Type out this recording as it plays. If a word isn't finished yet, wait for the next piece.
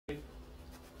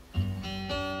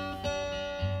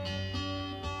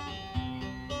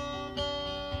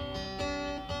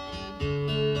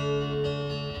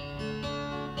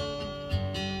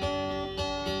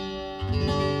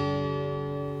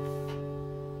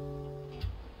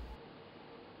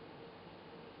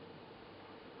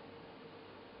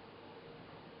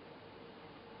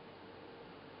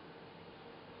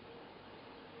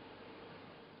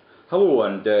Hello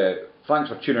and thanks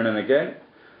for tuning in again.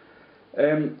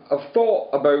 I've thought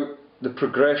about the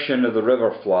progression of the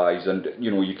river flies, and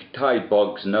you could tie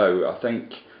bugs now. I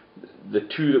think the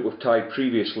two that we've tied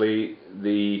previously,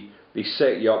 they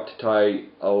set you up to tie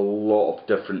a lot of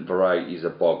different varieties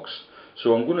of bugs.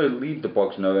 So I'm going to leave the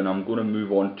bugs now and I'm going to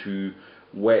move on to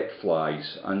wet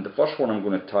flies. And the first one I'm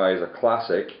going to tie is a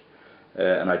classic,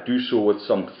 and I do so with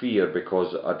some fear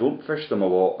because I don't fish them a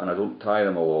lot and I don't tie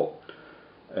them a lot.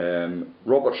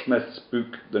 Robert Smith's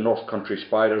book The North Country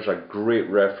Spider is a great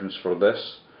reference for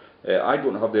this. I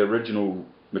don't have the original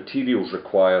materials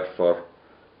required for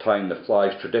tying the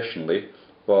flies traditionally,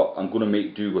 but I'm going to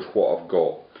make do with what I've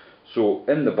got. So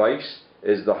in the vise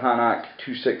is the Hanak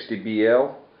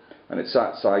 260BL, and it's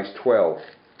at size 12.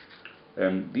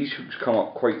 These hooks come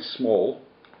up quite small,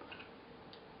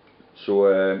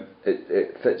 so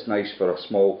it fits nice for a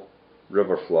small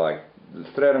river fly. The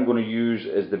thread I'm going to use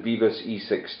is the Beavis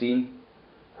E16,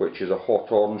 which is a hot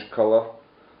orange colour.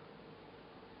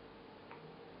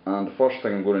 And the first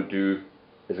thing I'm going to do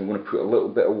is I'm going to put a little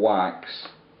bit of wax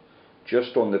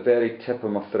just on the very tip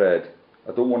of my thread.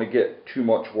 I don't want to get too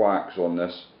much wax on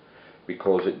this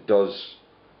because it does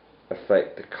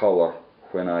affect the colour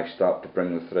when I start to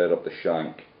bring the thread up the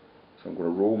shank. So I'm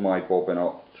going to roll my bobbin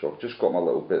up, so I've just got my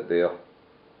little bit there,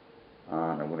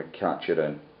 and I'm going to catch it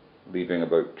in, leaving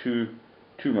about 2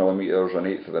 millimeters,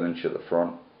 1/8 of an inch at the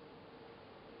front.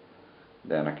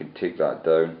 Then I can take that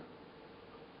down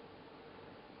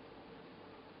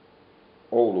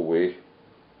all the way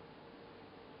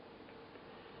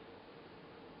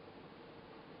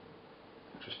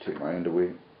just take my end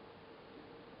away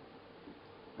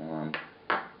and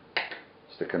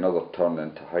stick another turn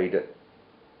in to hide it,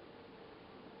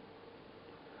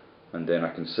 and then I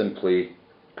can simply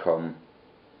come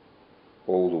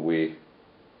all the way,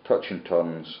 touching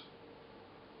turns,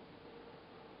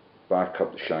 back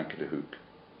up the shank of the hook.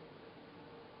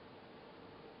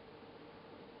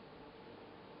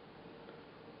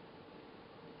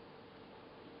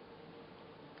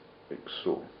 Like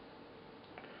so.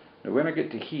 Now when I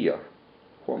get to here,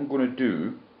 what I'm going to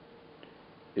do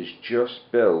is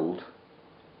just build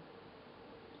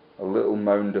a little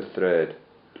mound of thread.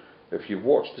 If you've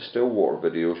watched the Stillwater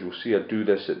videos, you'll see I do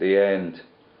this at the end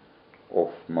of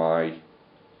my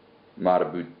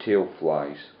marabou tail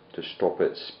flies to stop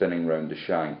it spinning round the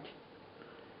shank.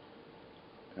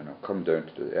 And I'll come down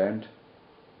to the end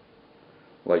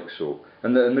like so.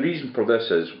 And the reason for this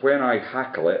is when I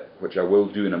hackle it, which I will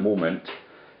do in a moment,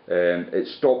 it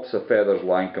stops the feathers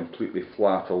lying completely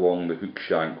flat along the hook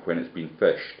shank when it's been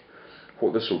fished.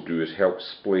 What this will do is help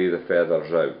splay the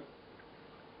feathers out.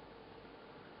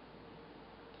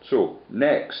 So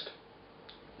next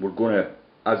we're going to,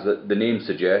 as the name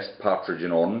suggests, Partridge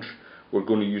and Orange, we're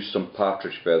going to use some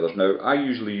partridge feathers. Now I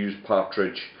usually use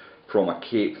partridge from a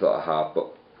cape that I have,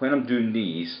 but when I'm doing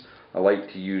these I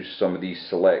like to use some of these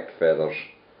select feathers.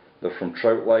 They're from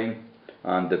Trout line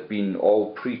and they've been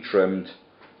all pre-trimmed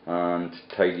and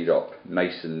tidied up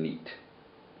nice and neat.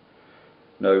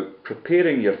 Now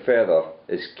preparing your feather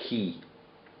is key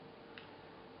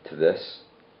to this,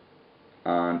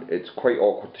 and it's quite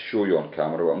awkward to show you on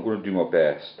camera, but I'm going to do my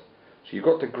best. So you've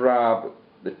got to grab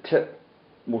the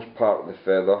tipmost part of the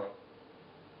feather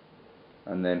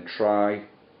and then try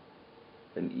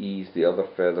and ease the other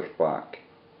feathers back.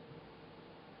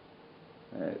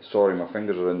 Sorry, my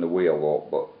fingers are in the way a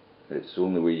lot, but it's the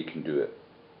only way you can do it.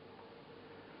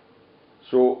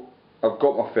 So I've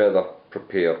got my feather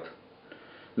prepared.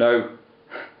 Now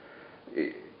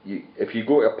if you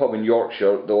go to a pub in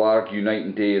Yorkshire, they'll argue night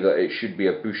and day that it should be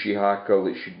a bushy hackle,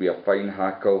 it should be a fine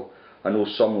hackle. I know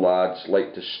some lads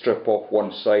like to strip off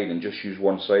one side and just use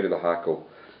one side of the hackle.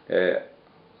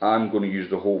 I'm going to use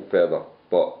the whole feather,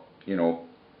 but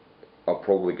I'll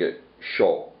probably get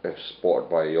shot if spotted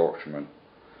by a Yorkshireman.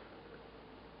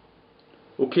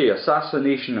 Okay,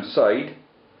 assassination aside,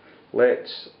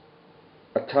 let's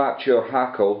attach your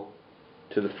hackle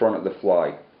to the front of the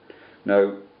fly.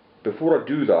 Now before I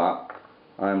do that,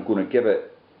 I'm going to give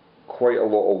it quite a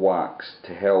lot of wax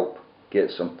to help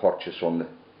get some purchase on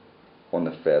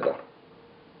the feather.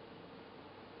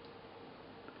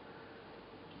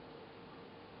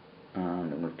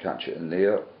 And I'm going to catch it in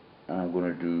there, and I'm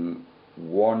going to do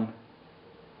 1,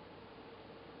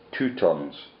 2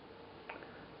 turns.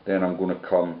 Then I'm going to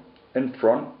come in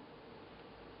front,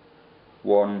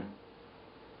 1,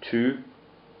 2,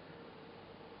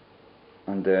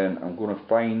 and then I'm going to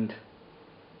find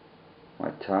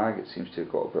my tag. It seems to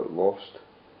have got a bit lost.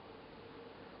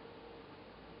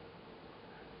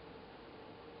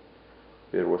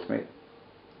 Bear with me.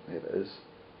 There it is.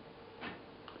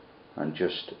 and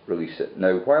just release it.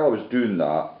 Now while I was doing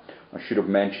that, I should have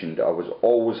mentioned I was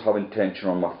always having tension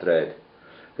on my thread.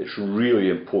 It's really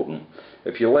important.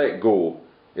 If you let go,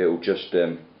 it'll just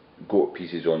go to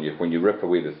pieces on you. When you rip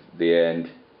away the end,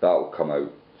 that'll come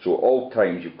out. So at all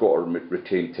times you've got to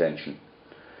retain tension.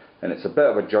 And it's a bit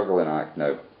of a juggling act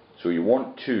now. So you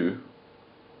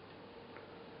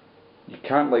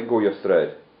can't let go of your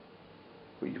thread,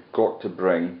 but you've got to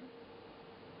bring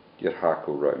your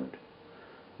hackle round.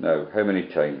 Now, how many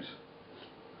times?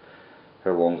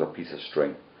 How long's a piece of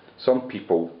string? Some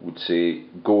people would say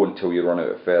go until you run out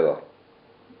of feather.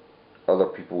 Other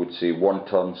people would say 1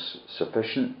 turn's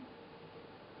sufficient.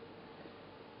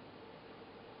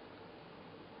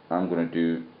 I'm going to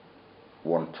do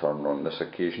 1 turn on this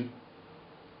occasion.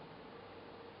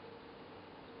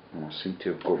 And I seem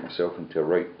to have got myself into a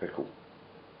right pickle.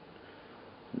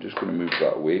 I'm just going to move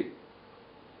that away.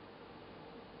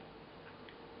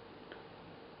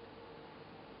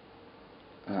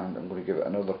 And I'm going to give it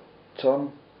another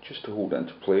turn just to hold it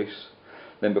into place.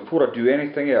 Then before I do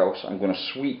anything else, I'm going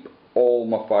to sweep all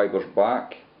my fibres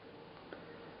back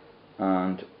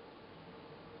and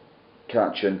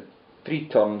catch in 3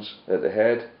 turns at the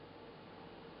head,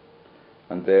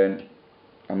 and then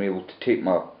I'm able to take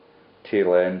my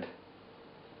tail end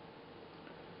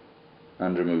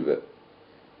and remove it.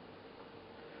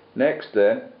 Next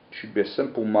then should be a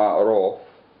simple matter of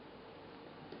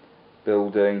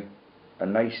building a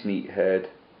nice neat head,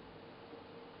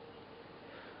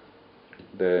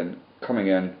 then coming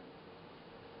in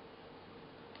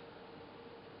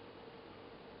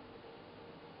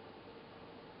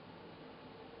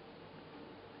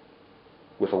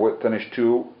with a whip finish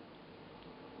tool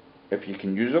if you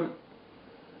can use them.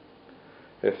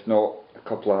 If not, a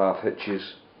couple of half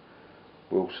hitches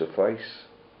will suffice.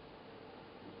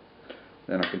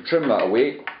 Then I can trim that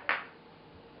away,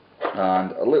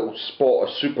 and a little spot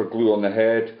of super glue on the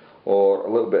head, or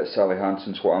a little bit of Sally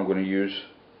Hansen's what I'm going to use.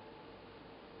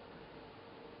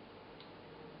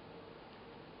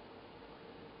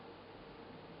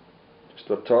 Just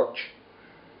a touch.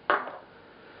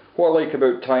 What I like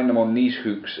about tying them on these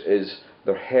hooks is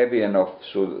they're heavy enough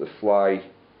so that the fly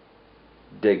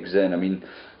digs in. I mean,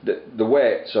 the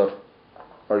wets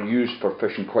are used for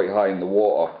fishing quite high in the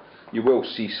water. You will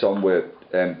see some with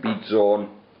beads on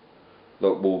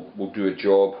that will do a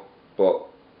job, but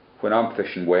when I'm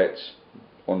fishing wets,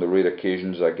 on the rare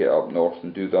occasions I get up north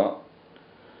and do that,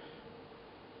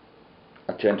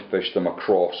 I tend to fish them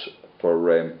across for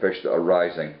fish that are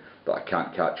rising that I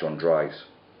can't catch on dries.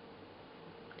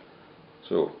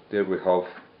 So there we have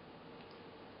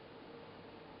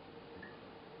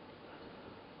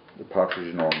the Partridge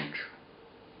and Orange,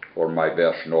 or my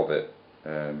version of it.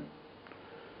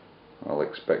 I'll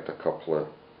expect a couple of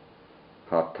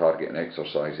hard targeting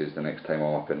exercises the next time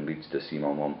I'm up in Leeds to see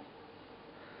my mum.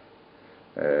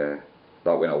 That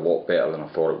went a lot better than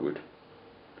I thought it would.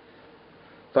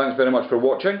 Thanks very much for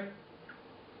watching,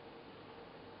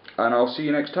 and I'll see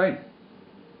you next time.